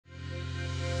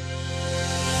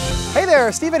there,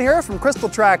 Steven here from Crystal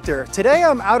Tractor. Today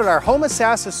I'm out at our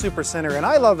Homosassa Supercenter and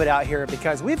I love it out here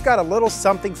because we've got a little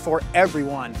something for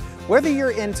everyone. Whether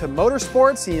you're into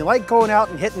motorsports and you like going out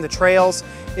and hitting the trails,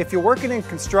 if you're working in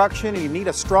construction and you need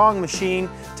a strong machine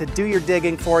to do your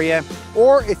digging for you,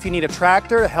 or if you need a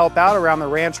tractor to help out around the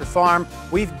ranch or farm,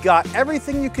 we've got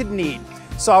everything you could need.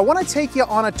 So I want to take you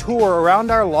on a tour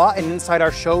around our lot and inside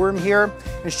our showroom here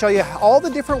and show you all the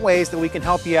different ways that we can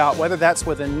help you out, whether that's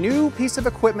with a new piece of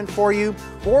equipment for you,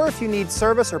 or if you need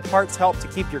service or parts help to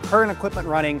keep your current equipment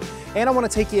running. And I want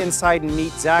to take you inside and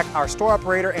meet Zach, our store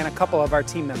operator, and a couple of our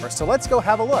team members. So let's go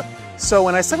have a look. So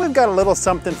when I said we've got a little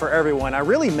something for everyone, I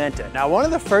really meant it. Now, one of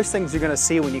the first things you're going to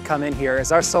see when you come in here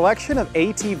is our selection of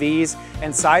ATVs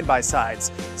and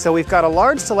side-by-sides. So we've got a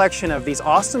large selection of these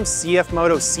awesome CF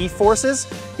Moto C-Forces.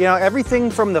 You know, everything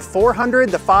from the 400,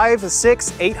 the 5, the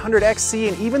 6, 800 XC,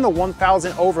 and even the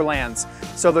 1000 Overlands.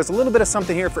 So there's a little bit of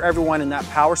something here for everyone in that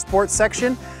power sports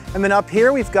section. And then up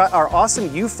here, we've got our awesome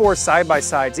U4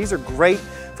 side-by-sides. These are great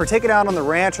for taking out on the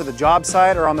ranch or the job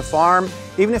site or on the farm.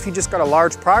 Even if you just got a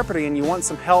large property and you want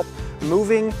some help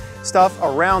moving stuff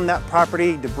around that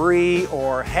property, debris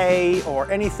or hay or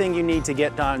anything you need to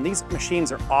get done, these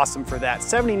machines are awesome for that.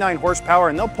 79 horsepower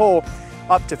and they'll pull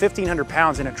up to 1,500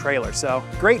 pounds in a trailer, so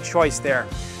great choice there.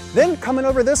 Then coming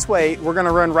over this way, we're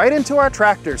gonna run right into our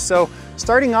tractors. So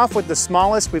starting off with the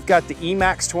smallest, we've got the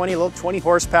EMAX 20, a little 20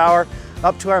 horsepower,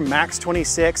 up to our Max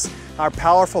 26, our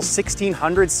powerful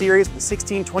 1600 series,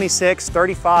 16, 26,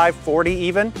 35, 40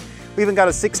 even. We even got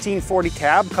a 1640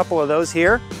 cab, a couple of those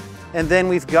here. And then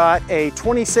we've got a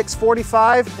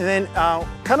 2645, and then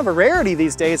kind of a rarity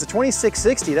these days, a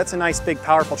 2660. That's a nice big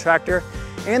powerful tractor.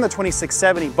 And the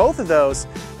 2670, both of those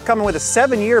coming with a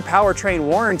 7-year powertrain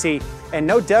warranty and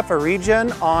no def or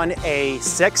regen on a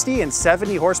 60 and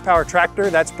 70 horsepower tractor.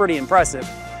 That's pretty impressive.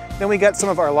 Then we got some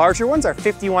of our larger ones, our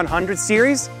 5100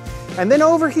 series. And then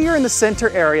over here in the center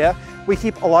area, we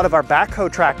keep a lot of our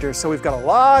backhoe tractors. So we've got a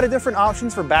lot of different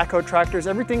options for backhoe tractors,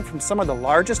 everything from some of the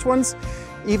largest ones,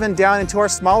 even down into our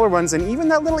smaller ones. And even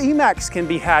that little EMAX can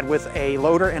be had with a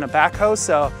loader and a backhoe.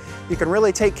 So you can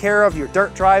really take care of your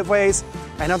dirt driveways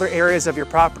and other areas of your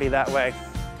property that way.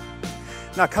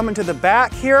 Now coming to the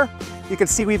back here, you can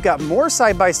see we've got more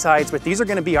side-by-sides, but these are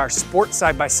gonna be our sport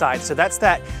side-by-sides. So that's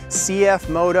that CF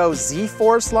Moto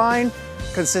Z-Force line,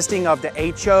 consisting of the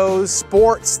HOs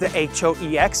Sports, the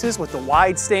HOEXs with the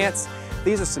wide stance.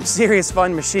 These are some serious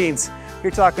fun machines.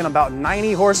 You're talking about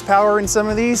 90 horsepower in some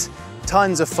of these.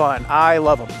 Tons of fun, I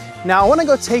love them. Now I wanna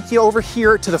go take you over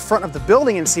here to the front of the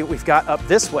building and see what we've got up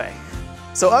this way.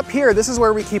 So up here, this is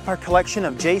where we keep our collection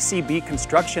of JCB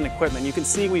construction equipment. You can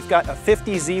see we've got a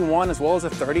 50Z1 as well as a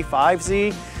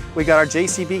 35Z. We got our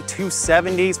JCB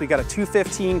 270s, we got a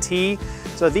 215T.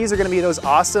 So these are gonna be those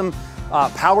awesome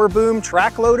power boom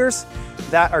track loaders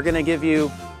that are gonna give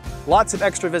you lots of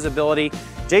extra visibility.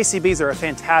 JCBs are a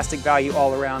fantastic value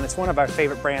all around. It's one of our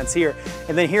favorite brands here.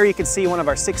 And then here you can see one of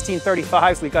our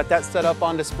 1635s. We got that set up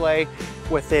on display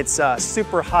with its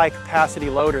super high capacity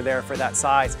loader there for that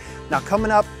size. Now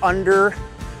coming up under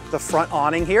the front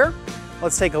awning here,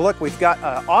 let's take a look. We've got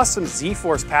an awesome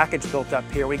Z-Force package built up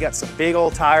here. We got some big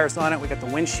old tires on it. We got the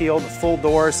windshield, the full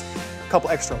doors, a couple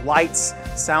extra lights,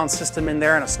 sound system in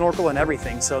there, and a snorkel and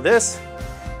everything. So this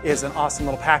is an awesome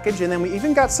little package. And then we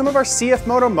even got some of our CF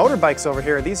Moto motorbikes over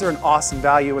here. These are an awesome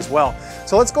value as well.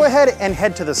 So let's go ahead and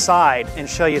head to the side and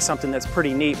show you something that's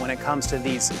pretty neat when it comes to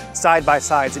these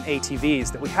side-by-sides and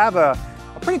ATVs. That we have a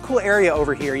pretty cool area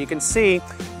over here. You can see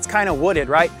it's kind of wooded,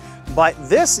 right? But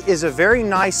this is a very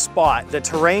nice spot. The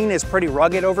terrain is pretty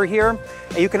rugged over here.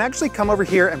 And you can actually come over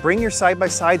here and bring your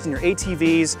side-by-sides and your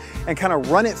ATVs and kind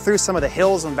of run it through some of the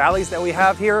hills and valleys that we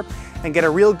have here and get a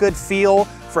real good feel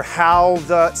for how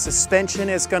the suspension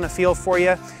is gonna feel for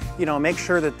you. You know, make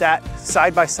sure that that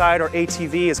side-by-side or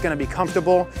ATV is gonna be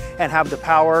comfortable and have the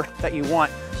power that you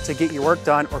want to get your work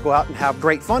done or go out and have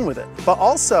great fun with it. But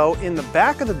also in the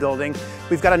back of the building,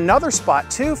 we've got another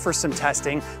spot too for some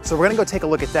testing. So we're gonna go take a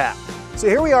look at that. So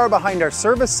here we are behind our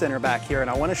service center back here, and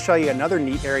I wanna show you another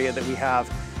neat area that we have.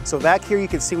 So back here you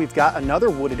can see we've got another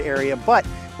wooded area, but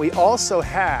we also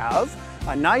have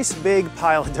a nice big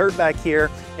pile of dirt back here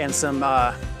and some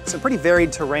pretty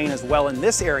varied terrain as well in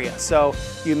this area. So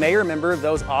you may remember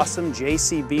those awesome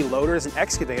JCB loaders and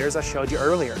excavators I showed you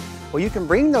earlier. Well, you can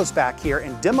bring those back here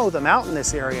and demo them out in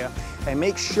this area and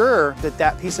make sure that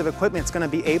that piece of equipment is going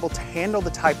to be able to handle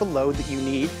the type of load that you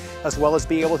need, as well as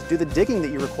be able to do the digging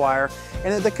that you require,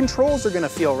 and that the controls are going to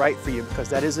feel right for you, because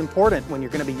that is important when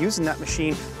you're going to be using that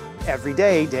machine every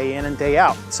day, day in and day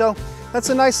out. So that's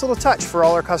a nice little touch for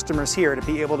all our customers here to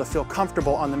be able to feel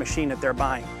comfortable on the machine that they're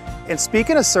buying. And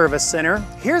speaking of service center,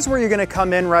 here's where you're gonna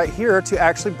come in right here to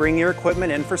actually bring your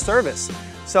equipment in for service.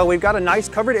 So we've got a nice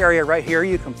covered area right here.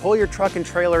 You can pull your truck and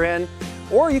trailer in,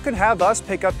 or you can have us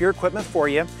pick up your equipment for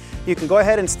you. You can go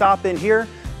ahead and stop in here.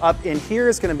 Up in here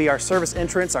is gonna be our service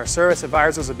entrance. Our service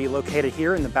advisors will be located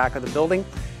here in the back of the building.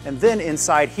 And then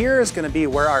inside here is gonna be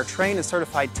where our trained and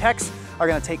certified techs are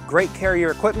gonna take great care of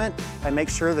your equipment and make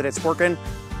sure that it's working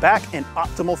back in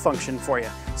optimal function for you.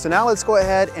 So now let's go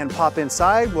ahead and pop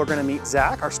inside. We're gonna meet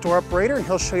Zach, our store operator, and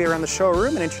he'll show you around the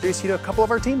showroom and introduce you to a couple of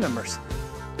our team members.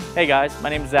 Hey guys, my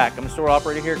name is Zach. I'm a store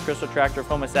operator here at Crystal Tractor of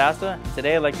Homosassa.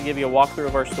 Today I'd like to give you a walkthrough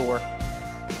of our store.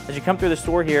 As you come through the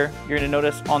store here, you're gonna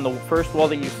notice on the first wall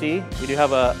that you see, we do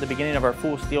have the beginning of our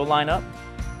full steel lineup.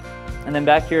 And then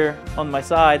back here on my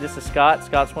side, this is Scott.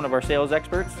 Scott's one of our sales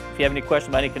experts. If you have any questions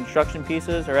about any construction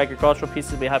pieces or agricultural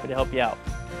pieces, we'll be happy to help you out.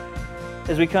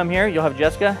 As we come here, you'll have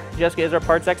Jessica. Jessica is our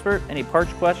parts expert. Any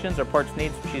parts questions or parts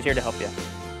needs, she's here to help you.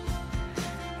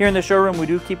 Here in the showroom, we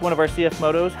do keep one of our CF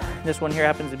Motos. This one here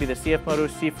happens to be the CF Moto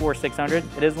C4 600.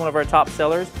 It is one of our top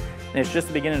sellers, and it's just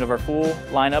the beginning of our full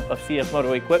lineup of CF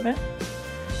Moto equipment.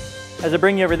 As I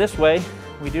bring you over this way,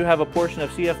 we do have a portion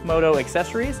of CF Moto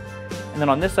accessories, and then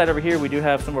on this side over here, we do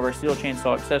have some of our steel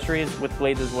chainsaw accessories with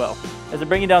blades as well. As I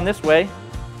bring you down this way,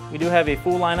 we do have a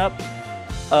full lineup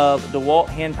of DeWalt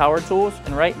hand power tools,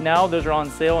 and right now those are on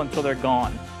sale until they're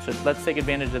gone. So let's take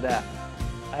advantage of that.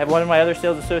 I have one of my other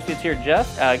sales associates here,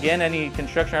 Jeff. Again, any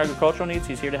construction or agricultural needs,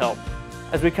 he's here to help.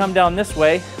 As we come down this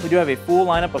way, we do have a full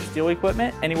lineup of steel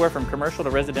equipment, anywhere from commercial to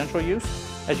residential use.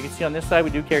 As you can see on this side, we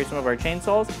do carry some of our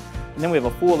chainsaws, and then we have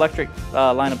a full electric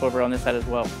lineup over on this side as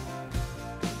well.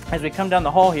 As we come down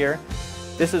the hall here,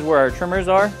 this is where our trimmers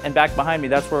are, and back behind me,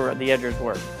 that's where the edgers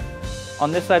work.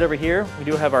 On this side over here, we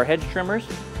do have our hedge trimmers,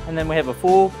 and then we have a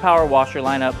full power washer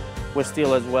lineup with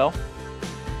steel as well.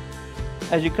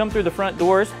 As you come through the front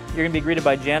doors, you're going to be greeted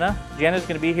by Jana. Jana's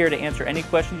going to be here to answer any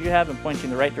questions you have and point you in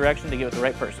the right direction to get with the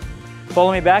right person.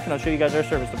 Follow me back and I'll show you guys our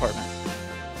service department.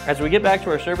 As we get back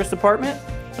to our service department,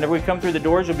 whenever we come through the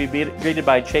doors, you'll be greeted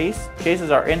by Chase. Chase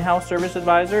is our in-house service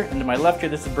advisor, and to my left here,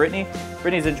 this is Brittany.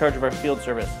 Brittany's in charge of our field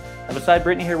service. And beside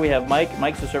Brittany here, we have Mike.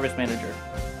 Mike's the service manager.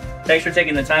 Thanks for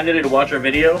taking the time today to watch our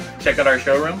video, check out our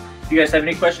showroom. If you guys have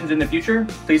any questions in the future,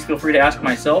 please feel free to ask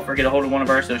myself or get a hold of one of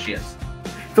our associates.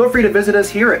 Feel free to visit us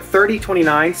here at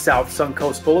 3029 South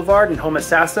Suncoast Boulevard in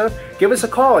Homosassa. Give us a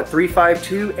call at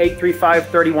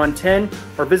 352-835-3110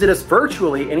 or visit us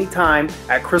virtually anytime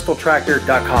at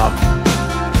crystaltractor.com.